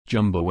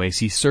Jumbo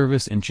AC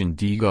Service in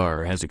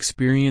Chandigarh has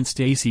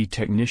experienced AC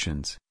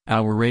technicians.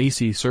 Our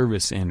AC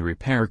service and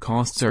repair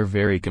costs are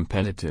very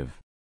competitive.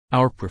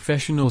 Our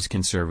professionals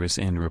can service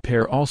and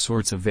repair all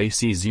sorts of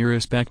ACs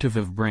irrespective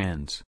of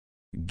brands.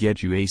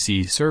 Get you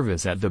AC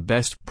service at the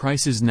best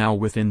prices now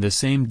within the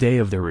same day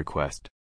of the request.